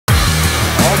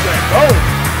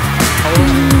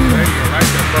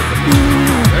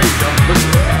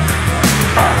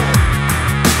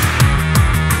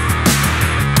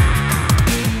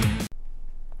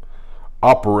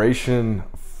Operation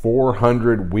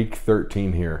 400 week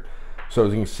 13 here. So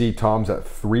as you can see, Tom's at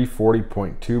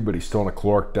 340.2, but he's still in a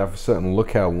caloric deficit, and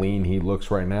look how lean he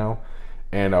looks right now.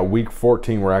 And week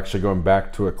 14, we're actually going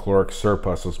back to a caloric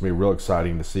surplus, so it's going to be real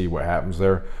exciting to see what happens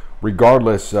there.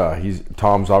 Regardless,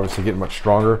 Tom's obviously getting much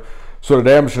stronger. So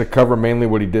today I'm just going to cover mainly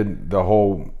what he did the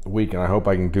whole week, and I hope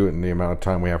I can do it in the amount of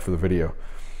time we have for the video.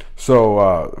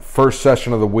 So first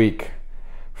session of the week,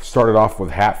 started off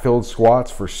with Hatfield squats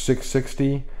for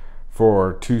 660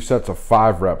 for 2 sets of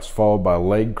 5 reps, followed by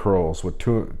leg curls with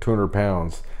 200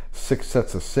 pounds, 6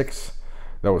 sets of 6.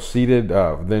 That was seated.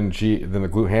 Then the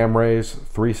glute ham raise,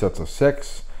 3 sets of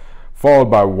 6, followed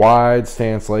by wide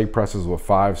stance leg presses with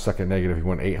 5-second negative. He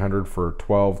went 800 for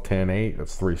 12, 10, 8.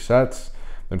 That's 3 sets.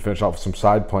 Then finished off with some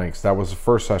side planks. That was the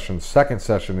first session. Second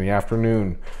session in the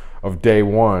afternoon of day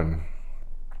 1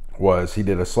 was he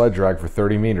did a sled drag for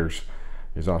 30 meters.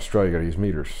 He's in Australia, you gotta use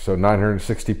meters. So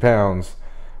 960 pounds,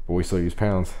 but we still use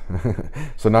pounds.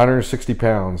 So 960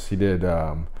 pounds he did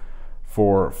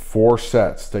for 4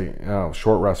 sets,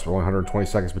 short rest for only 120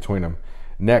 seconds between them.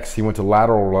 Next, he went to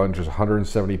lateral lunges,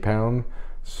 170 pounds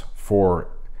for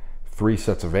 3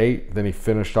 sets of 8. Then he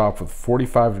finished off with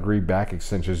 45-degree back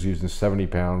extensions using 70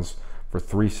 pounds for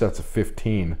 3 sets of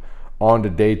 15. On to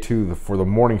day 2, for the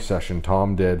morning session,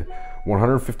 Tom did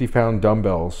 150-pound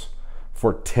dumbbells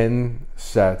for 10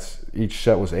 sets. Each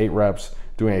set was 8 reps,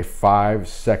 doing a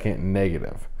 5-second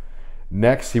negative.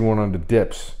 Next, he went on to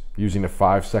dips using a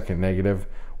 5-second negative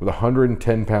with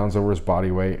 110 pounds over his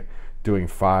body weight, doing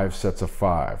 5 sets of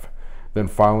 5. Then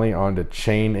finally on to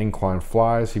chain incline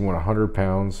flies. He went 100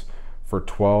 pounds for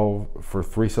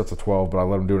 3 sets of 12, but I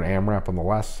let him do an AMRAP on the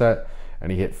last set,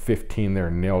 and he hit 15 there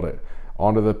and nailed it.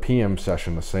 On to the PM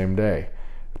session the same day.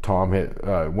 Tom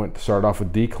started off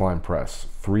with decline press,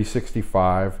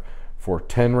 365 for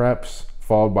 10 reps,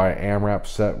 followed by an AMRAP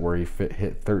set where he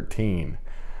hit 13.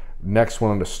 Next one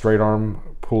on to straight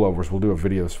arm pullovers. We'll do a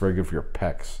video that's very good for your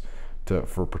pecs,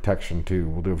 for protection too.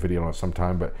 We'll do a video on it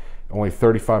sometime, but only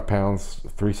 35 pounds,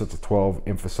 3 sets of 12,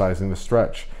 emphasizing the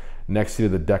stretch. Next, he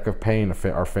did the deck of pain,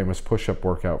 our famous push-up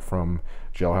workout from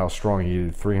Jailhouse Strong. He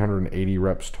did 380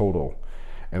 reps total.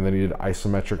 And then he did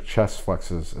isometric chest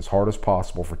flexes as hard as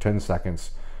possible for 10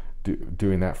 seconds,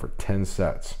 doing that for 10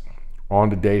 sets. On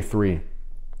to day 3.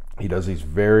 He does these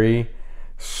very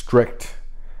strict,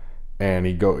 and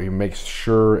he makes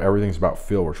sure everything's about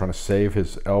feel. We're trying to save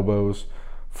his elbows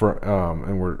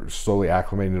and we're slowly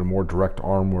acclimating to more direct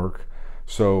arm work.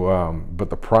 So, but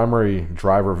the primary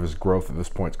driver of his growth at this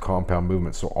point is compound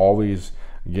movement. So all these,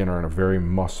 again, are in a very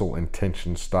muscle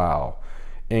intention style.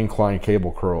 Incline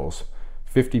cable curls,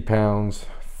 50 pounds,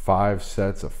 5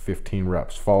 sets of 15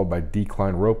 reps, followed by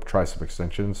decline rope tricep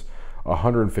extensions,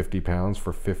 150 pounds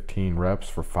for 15 reps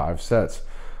for 5 sets,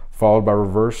 followed by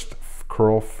reversed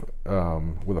curl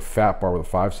with a fat bar with a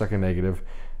 5-second negative,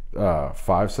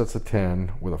 5 sets of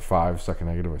 10 with a 5-second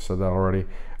negative. I said that already. And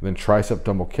then tricep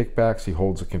dumbbell kickbacks. He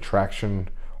holds a contraction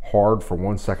hard for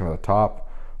 1 second at the top,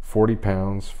 40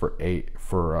 pounds for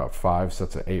 5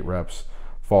 sets of 8 reps.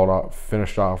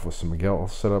 Finished off with some Miguel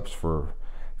sit-ups for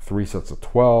 3 sets of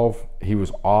 12. He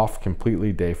was off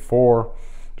completely day 4.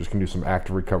 Just gonna do some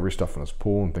active recovery stuff in his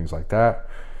pool and things like that.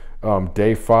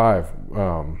 Day 5,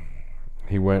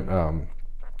 he went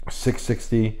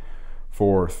 660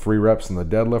 for 3 reps in the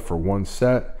deadlift for 1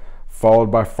 set, followed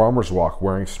by farmer's walk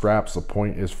wearing straps. The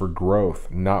point is for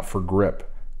growth, not for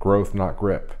grip. Growth, not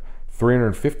grip.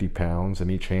 350 pounds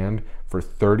in each hand for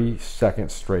 30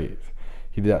 seconds straight.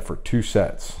 He did that for 2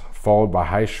 sets, followed by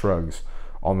high shrugs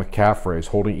on the calf raise,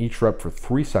 holding each rep for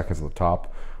 3 seconds at the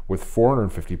top. With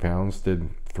 450 pounds, did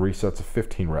 3 sets of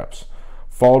 15 reps,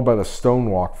 followed by the stone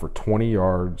walk for 20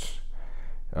 yards.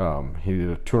 He did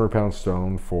a 200-pound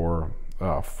stone for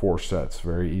 4 sets,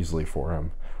 very easily for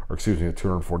him. Or excuse me, a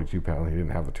 242 pound. He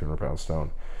didn't have the 200-pound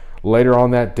stone. Later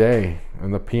on that day,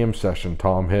 in the PM session,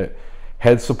 Tom hit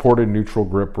head-supported neutral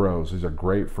grip rows. These are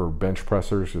great for bench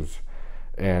pressers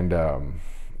and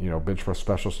bench press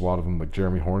specialists. A lot of them, like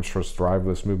Jeremy Hornstress, thrive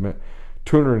with this movement.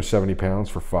 275 pounds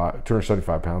for 5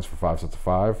 sets of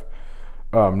 5.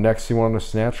 Next, he went on a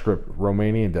snatch grip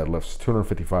Romanian deadlifts,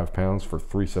 255 pounds for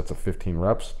 3 sets of 15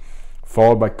 reps,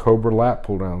 followed by Cobra lat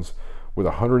pull downs with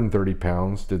 130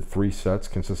 pounds, did 3 sets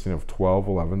consisting of 12,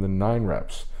 11, then 9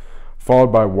 reps,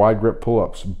 followed by wide grip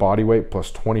pull-ups, body weight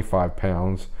plus 25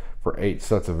 pounds for 8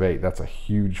 sets of 8. That's a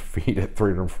huge feat at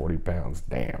 340 pounds,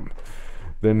 damn.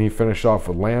 Then he finished off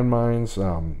with landmines.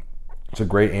 It's a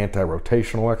great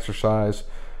anti-rotational exercise.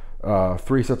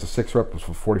 3 sets of 6 reps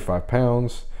for 45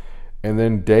 pounds. And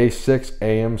then day 6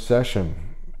 AM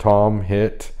session, Tom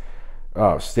hit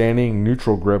standing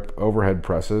neutral grip overhead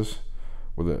presses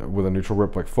with a neutral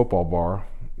grip like football bar,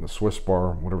 the Swiss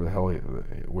bar, whatever the hell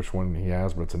which one he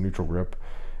has, but it's a neutral grip,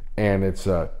 and it's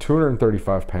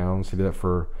 235 pounds. He did it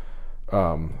for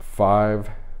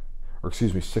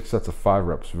 6 sets of 5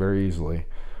 reps very easily.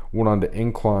 Went on to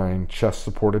incline chest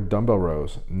supported dumbbell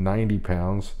rows, 90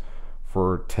 pounds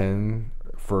for 10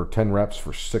 reps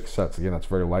for 6 sets. Again, that's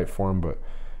very light for him, but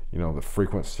you know, the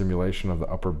frequent stimulation of the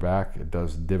upper back, it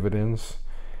does dividends.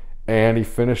 And he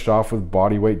finished off with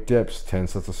body weight dips, 10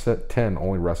 sets of set 10,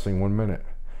 only resting 1 minute.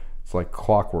 It's like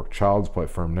clockwork, child's play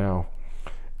for him now.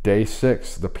 Day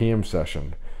 6, the PM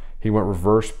session. He went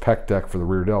reverse pec deck for the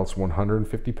rear delts,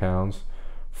 150 pounds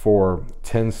for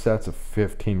 10 sets of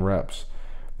 15 reps.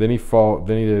 Then he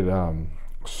did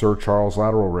Sir Charles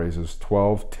lateral raises,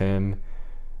 12, 10,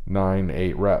 9,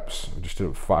 8 reps. Just did it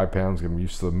with 5 pounds, get him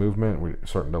used to the movement. We're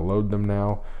starting to load them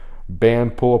now.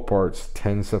 Band pull aparts,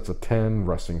 10 sets of 10,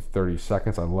 resting 30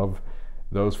 seconds. I love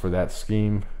those for that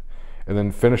scheme. And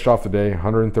then finished off the day,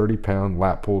 130 pound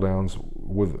lat pull downs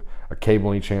with a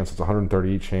cable in each hand, so it's 130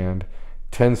 each hand.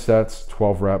 10 sets,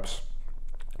 12 reps,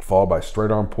 followed by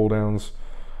straight arm pull downs,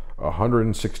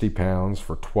 160 pounds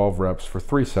for 12 reps for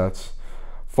 3 sets,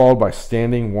 followed by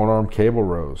standing one arm cable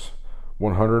rows,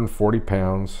 140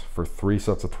 pounds for 3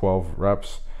 sets of 12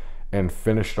 reps, and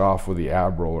finished off with the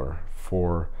ab roller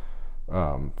for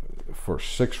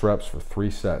 6 reps for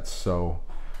 3 sets. So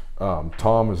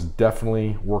Tom is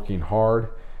definitely working hard,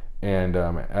 and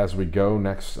as we go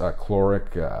next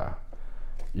caloric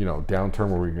downturn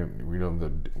where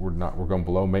we're going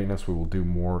below maintenance, we will do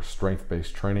more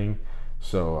strength-based training.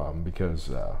 So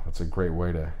because it's a great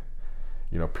way to,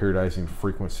 periodizing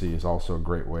frequency is also a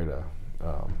great way to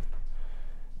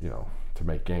to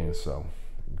make gains. So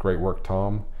great work,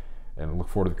 Tom, and look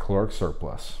forward to the caloric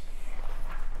surplus.